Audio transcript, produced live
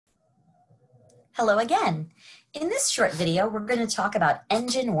Hello again. In this short video, we're going to talk about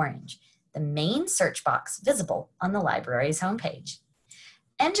Engine Orange, the main search box visible on the library's homepage.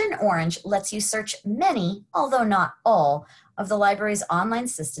 Engine Orange lets you search many, although not all, of the library's online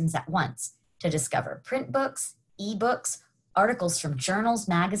systems at once to discover print books, ebooks, articles from journals,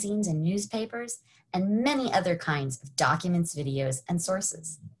 magazines, and newspapers, and many other kinds of documents, videos, and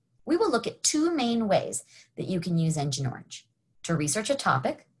sources. We will look at two main ways that you can use Engine Orange: to research a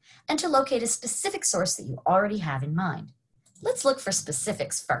topic and to locate a specific source that you already have in mind. Let's look for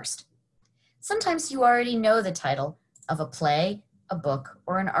specifics first. Sometimes you already know the title of a play, a book,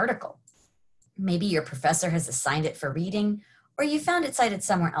 or an article. Maybe your professor has assigned it for reading, or you found it cited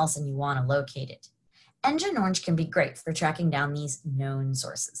somewhere else and you want to locate it. Engine Orange can be great for tracking down these known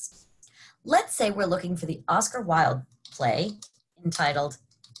sources. Let's say we're looking for the Oscar Wilde play entitled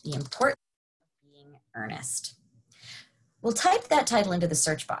The Importance of Being Earnest. We'll type that title into the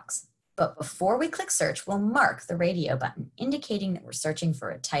search box, but before we click search, we'll mark the radio button, indicating that we're searching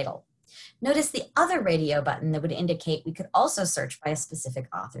for a title. Notice the other radio button that would indicate we could also search by a specific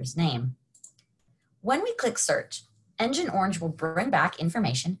author's name. When we click search, Engine Orange will bring back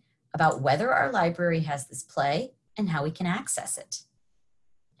information about whether our library has this play and how we can access it.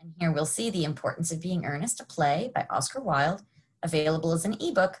 And here we'll see The Importance of Being Earnest, a play by Oscar Wilde, available as an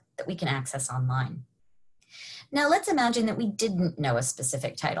ebook that we can access online. Now let's imagine that we didn't know a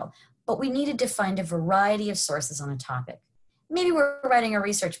specific title, but we needed to find a variety of sources on a topic. Maybe we're writing a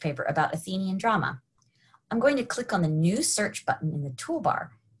research paper about Athenian drama. I'm going to click on the New Search button in the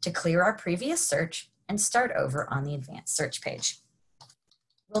toolbar to clear our previous search and start over on the advanced search page.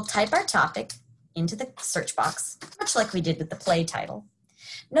 We'll type our topic into the search box, much like we did with the play title.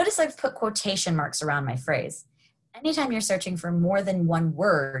 Notice I've put quotation marks around my phrase. Anytime you're searching for more than one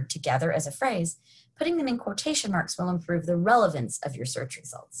word together as a phrase, putting them in quotation marks will improve the relevance of your search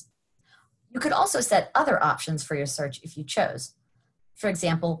results. You could also set other options for your search if you chose. For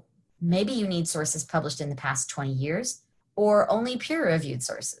example, maybe you need sources published in the past 20 years or only peer-reviewed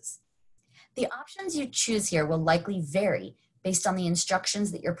sources. The options you choose here will likely vary based on the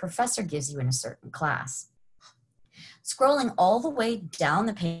instructions that your professor gives you in a certain class. Scrolling all the way down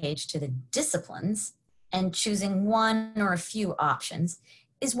the page to the disciplines and choosing one or a few options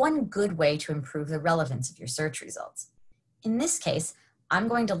is one good way to improve the relevance of your search results. In this case, I'm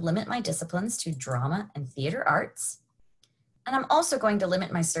going to limit my disciplines to drama and theater arts, and I'm also going to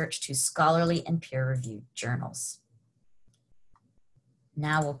limit my search to scholarly and peer-reviewed journals.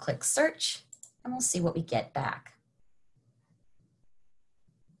 Now we'll click search and we'll see what we get back.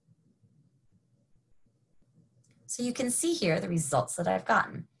 So you can see here the results that I've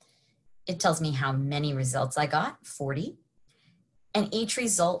gotten. It tells me how many results I got, 40. And each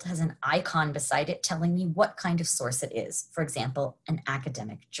result has an icon beside it telling me what kind of source it is, for example, an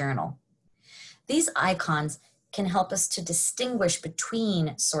academic journal. These icons can help us to distinguish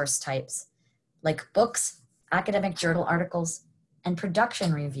between source types, like books, academic journal articles, and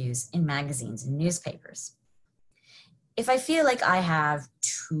production reviews in magazines and newspapers. If I feel like I have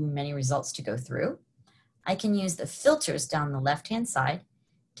too many results to go through, I can use the filters down the left-hand side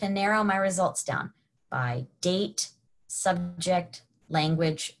to narrow my results down by date, subject,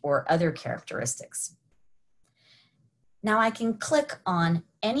 language, or other characteristics. Now I can click on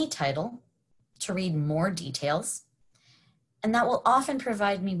any title to read more details, and that will often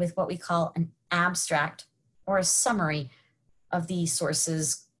provide me with what we call an abstract or a summary of the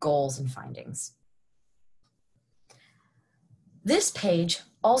source's goals and findings. This page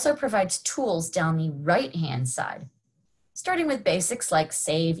also provides tools down the right-hand side, starting with basics like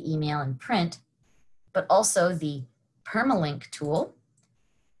save, email, and print, but also the permalink tool,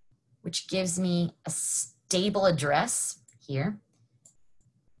 which gives me a stable address here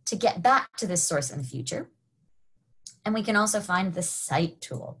to get back to this source in the future. And we can also find the cite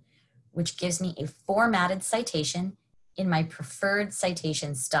tool, which gives me a formatted citation in my preferred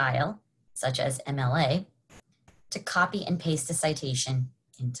citation style, such as MLA, to copy and paste a citation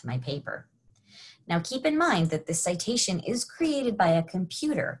into my paper. Now keep in mind that this citation is created by a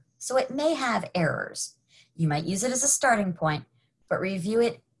computer, so it may have errors. You might use it as a starting point, but review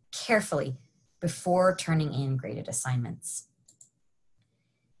it carefully before turning in graded assignments.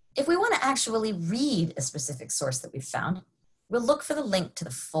 If we want to actually read a specific source that we've found, we'll look for the link to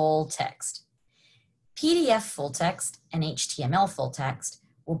the full text. PDF full text and HTML full text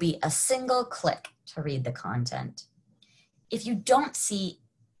will be a single click to read the content. If you don't see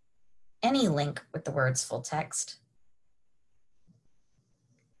any link with the words full text,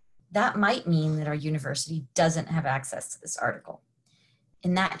 that might mean that our university doesn't have access to this article.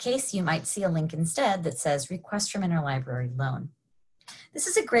 In that case, you might see a link instead that says request from interlibrary loan. This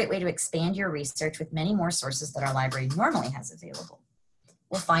is a great way to expand your research with many more sources that our library normally has available.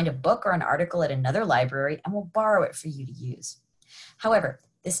 We'll find a book or an article at another library and we'll borrow it for you to use. However,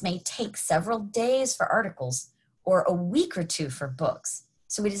 this may take several days for articles or a week or two for books,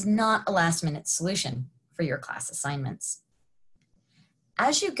 so it is not a last-minute solution for your class assignments.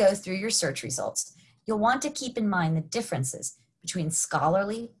 As you go through your search results, you'll want to keep in mind the differences between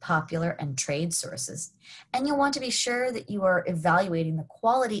scholarly, popular, and trade sources, and you'll want to be sure that you are evaluating the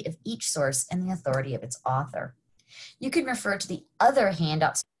quality of each source and the authority of its author. You can refer to the other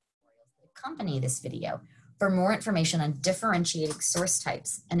handouts that accompany this video for more information on differentiating source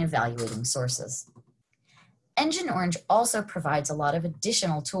types and evaluating sources. Engine Orange also provides a lot of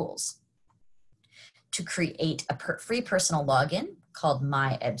additional tools to create a free personal login called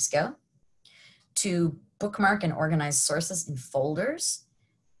My EBSCO, to bookmark and organize sources in folders,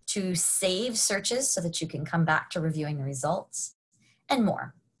 to save searches so that you can come back to reviewing the results, and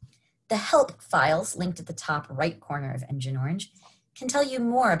more. The help files linked at the top right corner of Engine Orange can tell you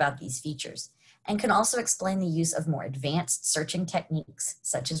more about these features and can also explain the use of more advanced searching techniques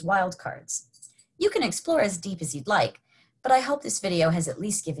such as wildcards. You can explore as deep as you'd like, but I hope this video has at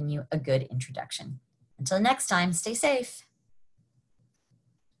least given you a good introduction. Until next time, stay safe.